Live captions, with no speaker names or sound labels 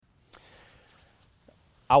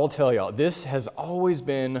I will tell y'all, this has always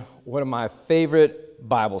been one of my favorite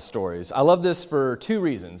Bible stories. I love this for two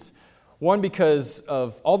reasons. One, because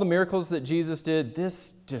of all the miracles that Jesus did,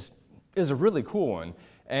 this just is a really cool one.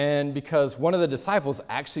 And because one of the disciples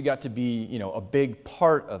actually got to be, a big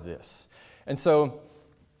part of this. And so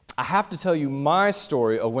I have to tell you my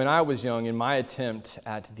story of when I was young in my attempt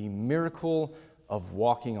at the miracle of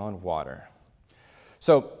walking on water.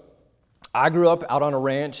 So I grew up out on a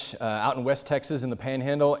ranch out in West Texas in the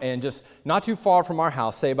Panhandle, and just not too far from our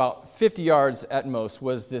house, say about 50 yards at most,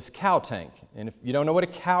 was this cow tank. And if you don't know what a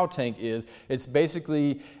cow tank is, it's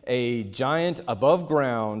basically a giant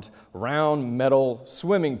above-ground, round metal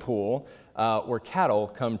swimming pool where cattle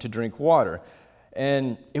come to drink water.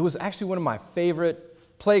 And it was actually one of my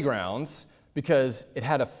favorite playgrounds because it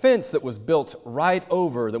had a fence that was built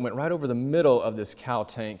that went right over the middle of this cow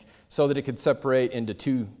tank, so that it could separate into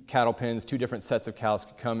two cattle pens. Two different sets of cows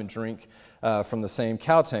could come and drink from the same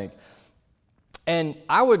cow tank. And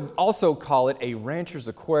I would also call it a rancher's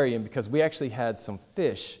aquarium because we actually had some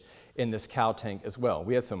fish in this cow tank as well.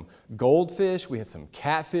 We had some goldfish, we had some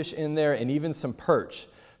catfish in there, and even some perch.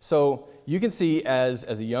 So you can see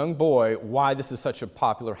as a young boy why this is such a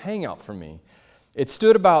popular hangout for me. It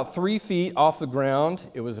stood about 3 feet off the ground.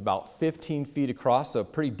 It was about 15 feet across, so a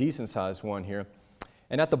pretty decent sized one here.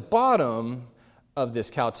 And at the bottom of this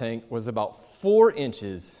cow tank was about 4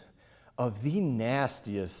 inches of the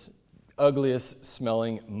nastiest, ugliest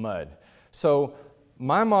smelling mud. So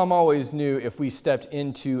my mom always knew if we stepped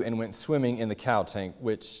into and went swimming in the cow tank,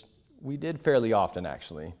 which we did fairly often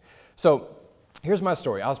actually. So here's my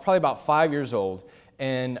story. I was probably about 5 years old,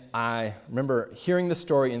 and I remember hearing the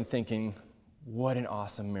story and thinking, what an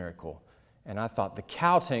awesome miracle. And I thought the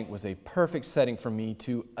cow tank was a perfect setting for me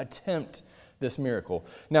to attempt this miracle.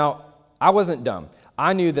 Now, I wasn't dumb.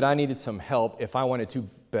 I knew that I needed some help if I wanted to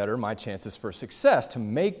better my chances for success to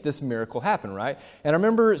make this miracle happen, right? And I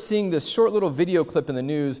remember seeing this short little video clip in the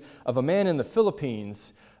news of a man in the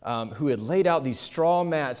Philippines who had laid out these straw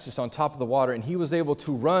mats just on top of the water, and he was able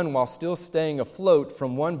to run while still staying afloat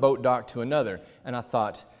from one boat dock to another. And I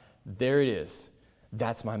thought, there it is.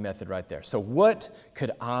 That's my method right there. So what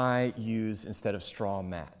could I use instead of straw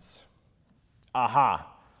mats? Aha!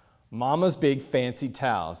 Mama's big fancy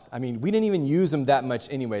towels. I mean, we didn't even use them that much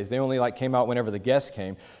anyways. They only came out whenever the guests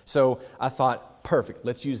came. So I thought, perfect,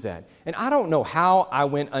 let's use that. And I don't know how I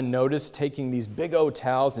went unnoticed taking these big old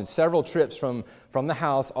towels in several trips from the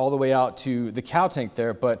house all the way out to the cow tank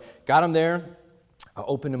there, but got them there. I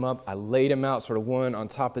opened them up, I laid them out sort of one on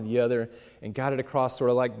top of the other and got it across sort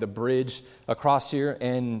of like the bridge across here,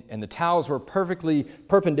 and the towels were perfectly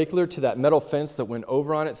perpendicular to that metal fence that went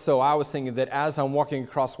over on it. So I was thinking that as I'm walking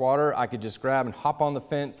across water, I could just grab and hop on the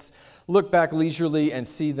fence, look back leisurely and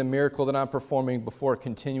see the miracle that I'm performing before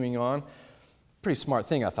continuing on. Pretty smart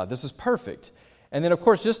thing, I thought. This is perfect. And then, of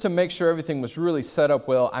course, just to make sure everything was really set up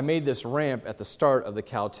well, I made this ramp at the start of the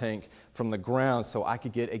cow tank from the ground so I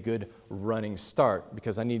could get a good running start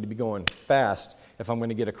because I need to be going fast if I'm going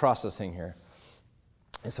to get across this thing here.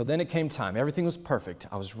 And so then it came time. Everything was perfect.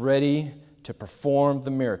 I was ready to perform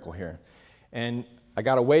the miracle here. And I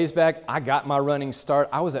got a ways back. I got my running start.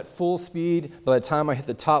 I was at full speed by the time I hit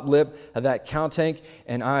the top lip of that cow tank,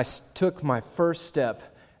 and I took my first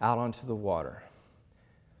step out onto the water.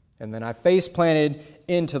 And then I face planted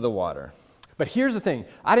into the water. But here's the thing.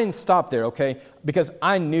 I didn't stop there, okay? Because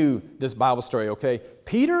I knew this Bible story, okay?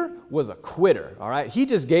 Peter was a quitter, all right? He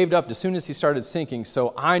just gave up as soon as he started sinking,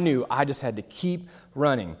 so I knew I just had to keep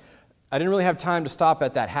running. I didn't really have time to stop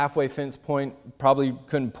at that halfway fence point. Probably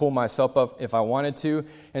couldn't pull myself up if I wanted to.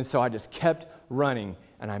 And so I just kept running,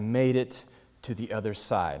 and I made it to the other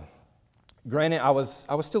side. Granted, I was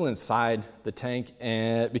still inside the tank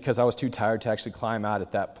because I was too tired to actually climb out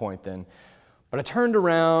at that point then. But I turned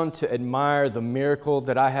around to admire the miracle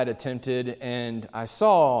that I had attempted, and I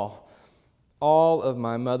saw all of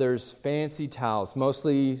my mother's fancy towels,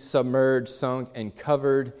 mostly submerged, sunk, and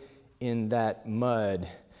covered in that mud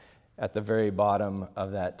at the very bottom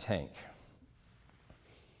of that tank.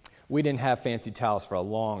 We didn't have fancy towels for a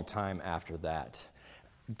long time after that.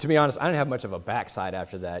 To be honest, I didn't have much of a backside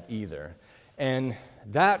after that either. And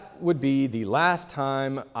that would be the last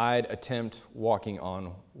time I'd attempt walking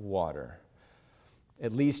on water,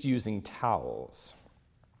 at least using towels.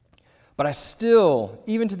 But I still,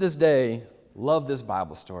 even to this day, love this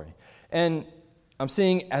Bible story. And I'm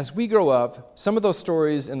seeing as we grow up, some of those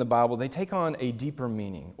stories in the Bible, they take on a deeper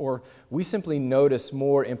meaning, or we simply notice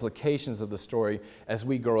more implications of the story as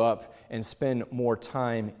we grow up and spend more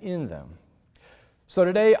time in them. So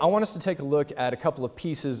today, I want us to take a look at a couple of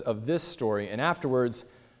pieces of this story, and afterwards,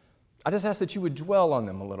 I just ask that you would dwell on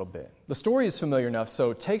them a little bit. The story is familiar enough,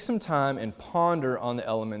 so take some time and ponder on the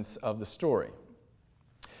elements of the story.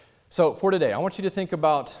 So for today, I want you to think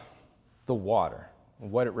about the water,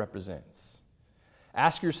 what it represents.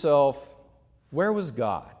 Ask yourself, where was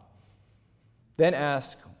God? Then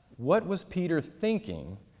ask, what was Peter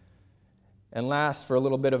thinking? And last, for a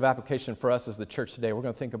little bit of application for us as the church today, we're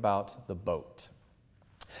going to think about the boat.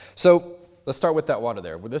 So let's start with that water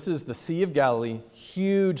there. Well, this is the Sea of Galilee,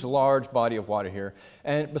 huge, large body of water here.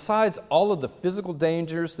 And besides all of the physical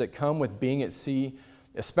dangers that come with being at sea,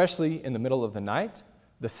 especially in the middle of the night,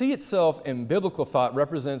 the sea itself in biblical thought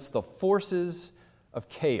represents the forces of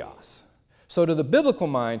chaos. So to the biblical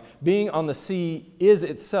mind, being on the sea is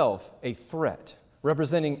itself a threat,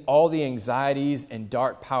 representing all the anxieties and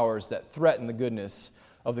dark powers that threaten the goodness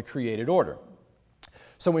of the created order.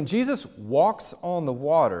 So when Jesus walks on the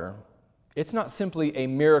water, it's not simply a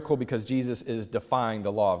miracle because Jesus is defying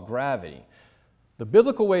the law of gravity. The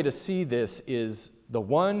biblical way to see this is the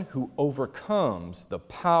one who overcomes the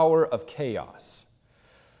power of chaos.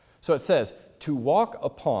 So it says, to walk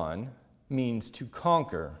upon means to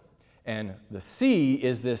conquer, and the sea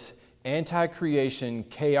is this anti-creation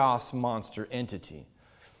chaos monster entity.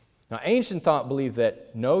 Now, ancient thought believed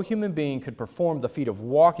that no human being could perform the feat of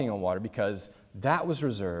walking on water because that was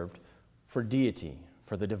reserved for deity,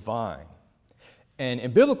 for the divine. And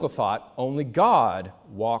in biblical thought, only God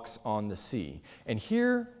walks on the sea. And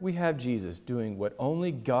here we have Jesus doing what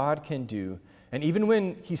only God can do. And even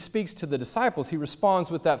when he speaks to the disciples, he responds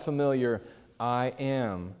with that familiar I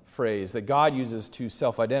am phrase that God uses to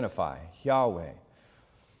self-identify, Yahweh.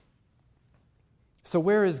 So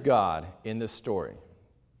where is God in this story?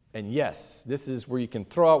 And yes, this is where you can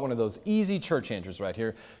throw out one of those easy church answers right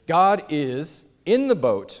here. God is in the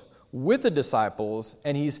boat with the disciples,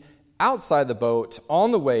 and he's outside the boat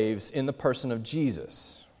on the waves in the person of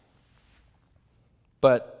Jesus.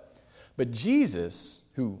 But Jesus,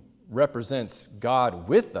 who represents God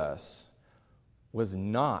with us, was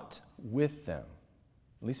not with them,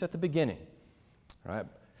 at least at the beginning. Right?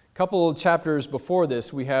 A couple of chapters before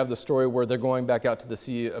this, we have the story where they're going back out to the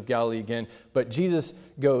Sea of Galilee again, but Jesus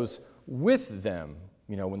goes with them.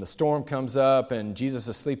 You know, when the storm comes up and Jesus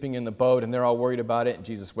is sleeping in the boat and they're all worried about it, and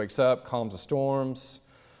Jesus wakes up, calms the storms.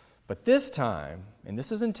 But this time, and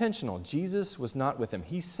this is intentional, Jesus was not with them.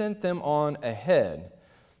 He sent them on ahead,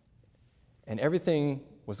 and everything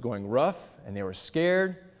was going rough, and they were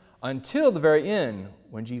scared until the very end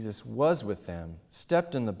when Jesus was with them,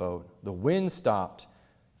 stepped in the boat, the wind stopped,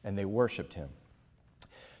 and they worshiped him.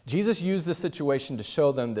 Jesus used this situation to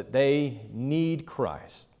show them that they need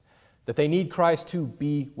Christ, that they need Christ to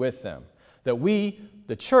be with them, that we,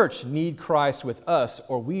 the church, need Christ with us,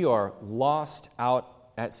 or we are lost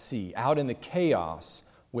out at sea, out in the chaos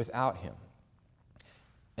without him.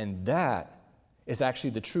 And that is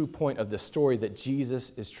actually the true point of the story that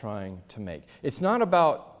Jesus is trying to make. It's not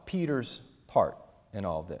about Peter's part in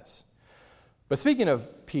all of this. But speaking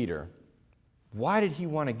of Peter, why did he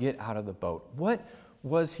want to get out of the boat? What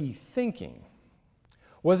was he thinking?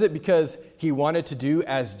 Was it because he wanted to do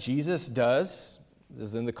as Jesus does,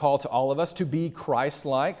 as in the call to all of us, to be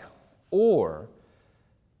Christ-like, or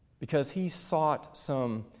because he sought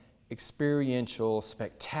some experiential,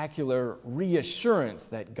 spectacular reassurance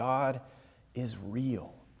that God is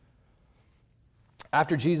real?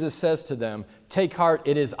 After Jesus says to them, "Take heart,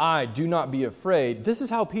 it is I, do not be afraid," this is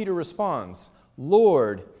how Peter responds,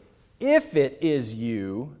 "Lord, if it is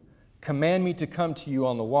you, command me to come to you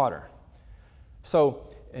on the water." So,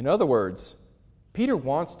 in other words, Peter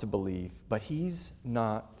wants to believe, but he's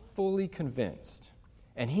not fully convinced.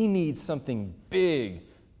 And he needs something big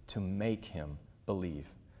to make him believe.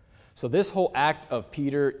 So this whole act of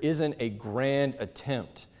Peter isn't a grand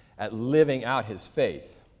attempt at living out his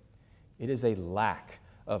faith. It is a lack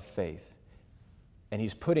of faith. And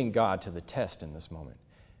he's putting God to the test in this moment.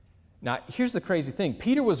 Now, here's the crazy thing.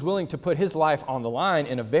 Peter was willing to put his life on the line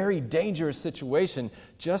in a very dangerous situation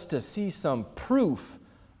just to see some proof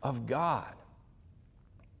of God.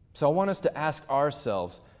 So I want us to ask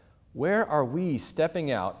ourselves, where are we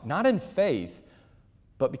stepping out, not in faith,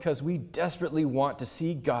 but because we desperately want to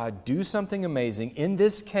see God do something amazing in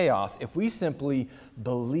this chaos if we simply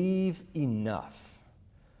believe enough?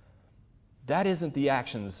 That isn't the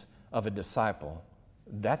actions of a disciple.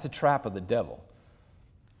 That's a trap of the devil.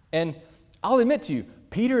 And I'll admit to you,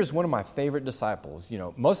 Peter is one of my favorite disciples,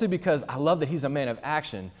 mostly because I love that he's a man of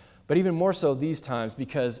action, but even more so these times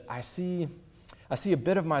because I see a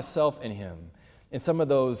bit of myself in him, in some of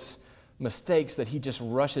those mistakes that he just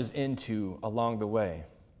rushes into along the way.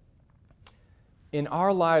 In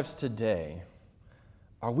our lives today,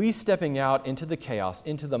 Are we stepping out into the chaos,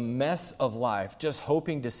 into the mess of life, just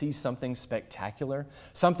hoping to see something spectacular,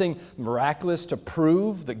 something miraculous to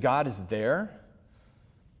prove that God is there?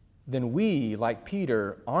 Then we, like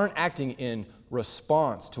Peter, aren't acting in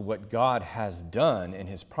response to what God has done in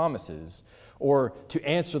His promises or to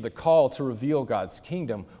answer the call to reveal God's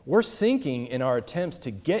kingdom. We're sinking in our attempts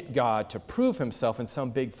to get God to prove Himself in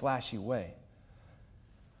some big flashy way.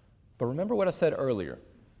 But remember what I said earlier.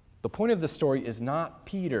 The point of the story is not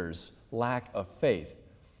Peter's lack of faith.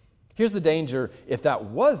 Here's the danger if that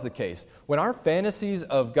was the case. When our fantasies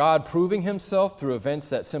of God proving Himself through events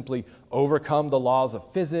that simply overcome the laws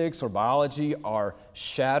of physics or biology are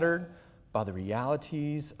shattered by the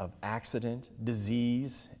realities of accident,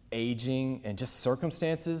 disease, aging, and just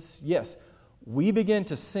circumstances, yes, we begin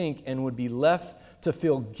to sink and would be left to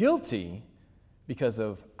feel guilty because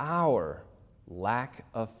of our lack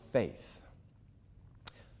of faith.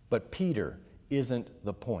 But Peter isn't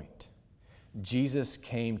the point. Jesus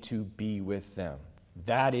came to be with them.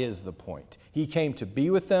 That is the point. He came to be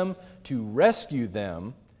with them, to rescue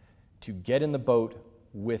them, to get in the boat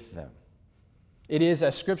with them. It is,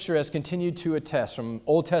 as Scripture has continued to attest from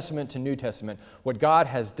Old Testament to New Testament, what God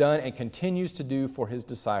has done and continues to do for His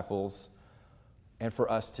disciples and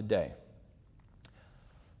for us today.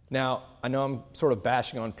 Now, I know I'm sort of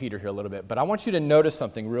bashing on Peter here a little bit, but I want you to notice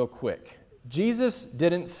something real quick. Jesus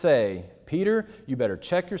didn't say, Peter, you better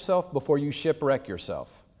check yourself before you shipwreck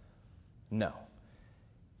yourself. No.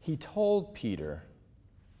 He told Peter,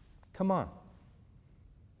 come on.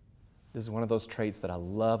 This is one of those traits that I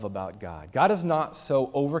love about God. God is not so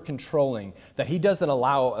over-controlling that He doesn't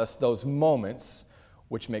allow us those moments,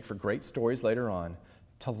 which make for great stories later on,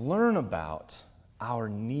 to learn about our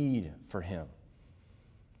need for Him.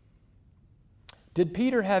 Did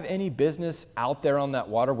Peter have any business out there on that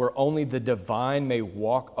water where only the divine may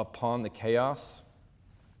walk upon the chaos?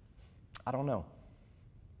 I don't know.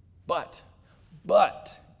 But,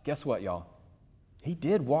 guess what, y'all? He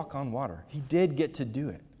did walk on water. He did get to do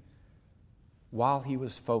it while he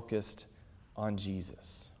was focused on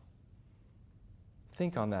Jesus.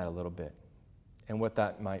 Think on that a little bit and what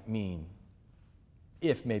that might mean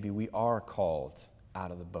if maybe we are called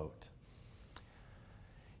out of the boat.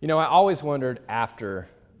 You know, I always wondered after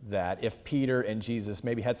that if Peter and Jesus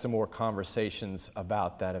maybe had some more conversations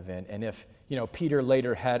about that event and if, Peter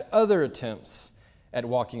later had other attempts at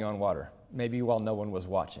walking on water, maybe while no one was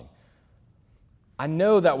watching. I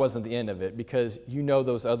know that wasn't the end of it because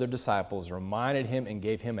those other disciples reminded him and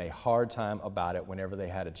gave him a hard time about it whenever they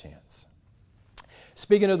had a chance.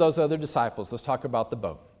 Speaking of those other disciples, let's talk about the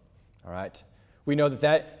boat, all right? We know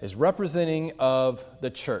that is representing of the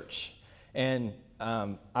church. And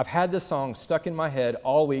I've had this song stuck in my head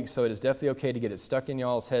all week, so it is definitely okay to get it stuck in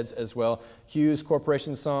y'all's heads as well. Hughes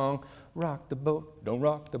Corporation song, rock the boat, don't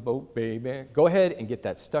rock the boat, baby. Go ahead and get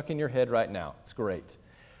that stuck in your head right now. It's great.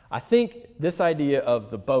 I think this idea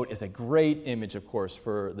of the boat is a great image, of course,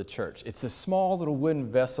 for the church. It's a small little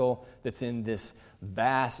wooden vessel that's in this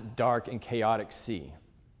vast, dark, and chaotic sea.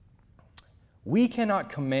 We cannot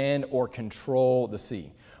command or control the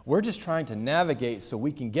sea. We're just trying to navigate so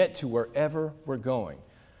we can get to wherever we're going.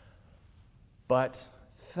 But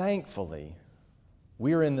thankfully,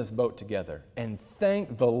 we're in this boat together. And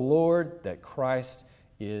thank the Lord that Christ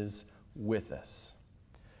is with us.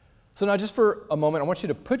 So now just for a moment, I want you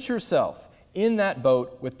to put yourself in that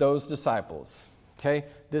boat with those disciples. Okay?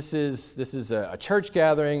 This is a church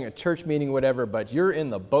gathering, a church meeting, whatever, but you're in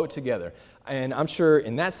the boat together. And I'm sure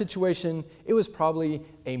in that situation, it was probably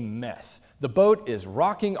a mess. The boat is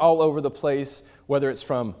rocking all over the place, whether it's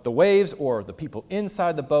from the waves or the people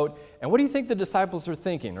inside the boat. And what do you think the disciples are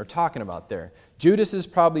thinking or talking about there? Judas is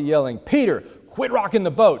probably yelling, Peter, quit rocking the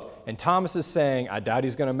boat. And Thomas is saying, I doubt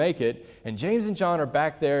he's going to make it. And James and John are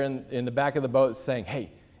back there in the back of the boat saying,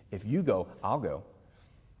 hey, if you go, I'll go.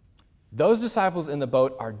 Those disciples in the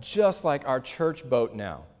boat are just like our church boat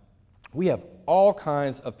now. We have all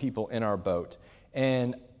kinds of people in our boat.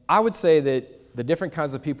 And I would say that the different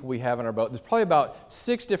kinds of people we have in our boat, there's probably about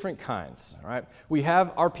 6 different kinds, all right? We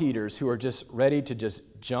have our Peters who are just ready to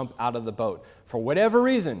just jump out of the boat. For whatever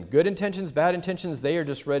reason, good intentions, bad intentions, they are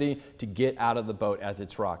just ready to get out of the boat as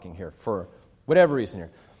it's rocking here for whatever reason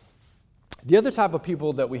here. The other type of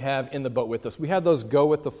people that we have in the boat with us, we have those go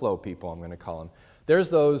with the flow people, I'm going to call them. There's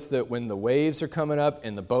those that when the waves are coming up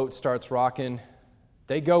and the boat starts rocking,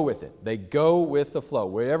 they go with it. They go with the flow.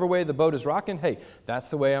 Whatever way the boat is rocking, hey, that's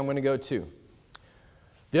the way I'm going to go too.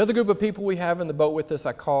 The other group of people we have in the boat with us,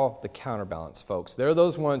 I call the counterbalance folks. They're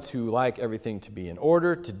those ones who like everything to be in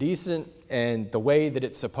order, to decent, and the way that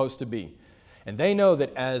it's supposed to be. And they know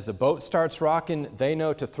that as the boat starts rocking, they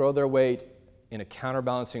know to throw their weight in a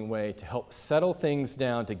counterbalancing way to help settle things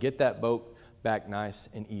down, to get that boat back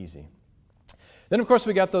nice and easy. Then, of course,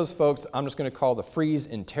 we got those folks I'm just going to call the freeze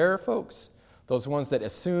in terror folks. Those ones that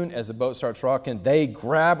as soon as the boat starts rocking, they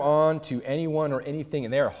grab on to anyone or anything,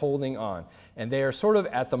 and they are holding on. And they are sort of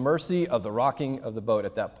at the mercy of the rocking of the boat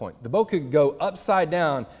at that point. The boat could go upside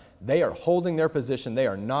down. They are holding their position. They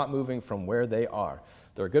are not moving from where they are.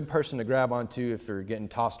 They're a good person to grab onto if you're getting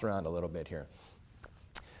tossed around a little bit here.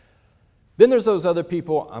 Then there's those other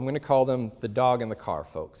people, I'm going to call them the dog in the car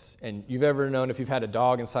folks. And you've ever known if you've had a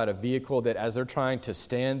dog inside a vehicle that as they're trying to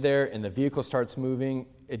stand there and the vehicle starts moving,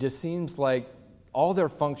 it just seems like all their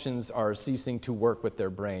functions are ceasing to work with their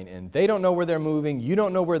brain. And they don't know where they're moving, you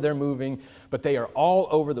don't know where they're moving, but they are all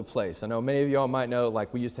over the place. I know many of y'all might know,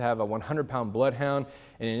 like we used to have a 100-pound bloodhound,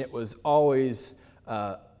 and it was always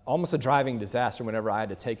almost a driving disaster whenever I had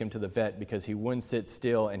to take him to the vet because he wouldn't sit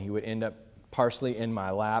still and he would end up partially in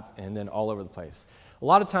my lap and then all over the place. A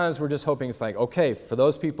lot of times we're just hoping it's like, okay, for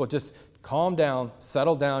those people, just calm down,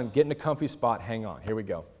 settle down, get in a comfy spot, hang on, here we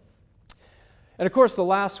go. And of course, the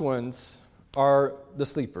last ones are the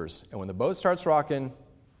sleepers. And when the boat starts rocking,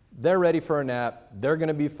 they're ready for a nap, they're going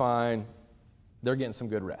to be fine, they're getting some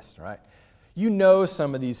good rest, right? You know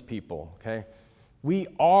some of these people, okay? We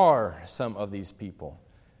are some of these people.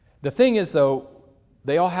 The thing is, though,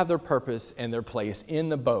 they all have their purpose and their place in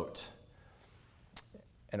the boat.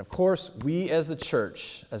 And of course, we as the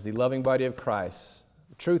church, as the loving body of Christ,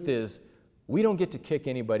 the truth is, we don't get to kick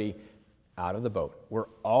anybody out of the boat. We're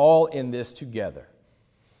all in this together.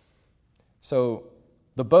 So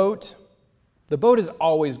the boat is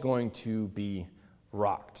always going to be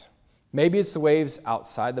rocked. Maybe it's the waves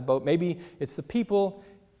outside the boat. Maybe it's the people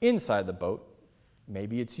inside the boat.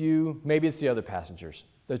 Maybe it's you. Maybe it's the other passengers.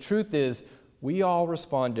 The truth is, we all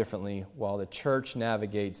respond differently while the church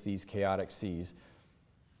navigates these chaotic seas,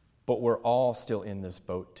 but we're all still in this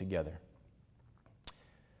boat together.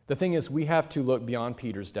 The thing is, we have to look beyond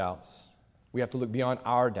Peter's doubts. We have to look beyond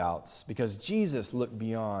our doubts because Jesus looked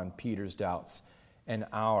beyond Peter's doubts and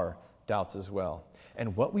our doubts as well.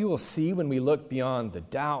 And what we will see when we look beyond the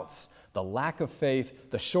doubts, the lack of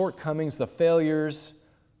faith, the shortcomings, the failures,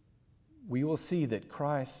 we will see that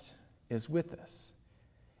Christ is with us.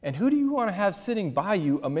 And who do you want to have sitting by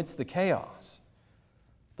you amidst the chaos?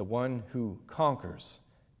 The one who conquers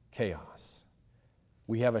chaos.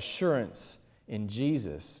 We have assurance in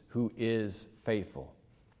Jesus who is faithful.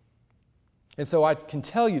 And so I can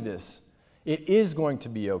tell you this, it is going to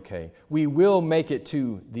be okay. We will make it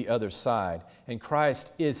to the other side. And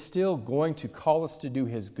Christ is still going to call us to do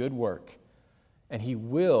his good work. And he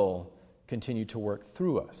will continue to work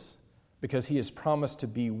through us because he has promised to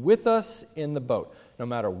be with us in the boat. No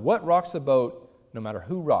matter what rocks the boat, no matter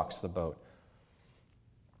who rocks the boat.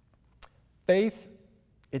 Faith,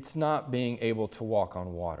 it's not being able to walk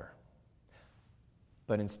on water,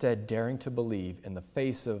 but instead daring to believe in the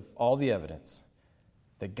face of all the evidence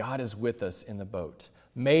that God is with us in the boat,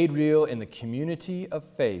 made real in the community of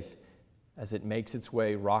faith as it makes its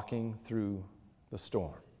way rocking through the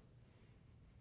storm.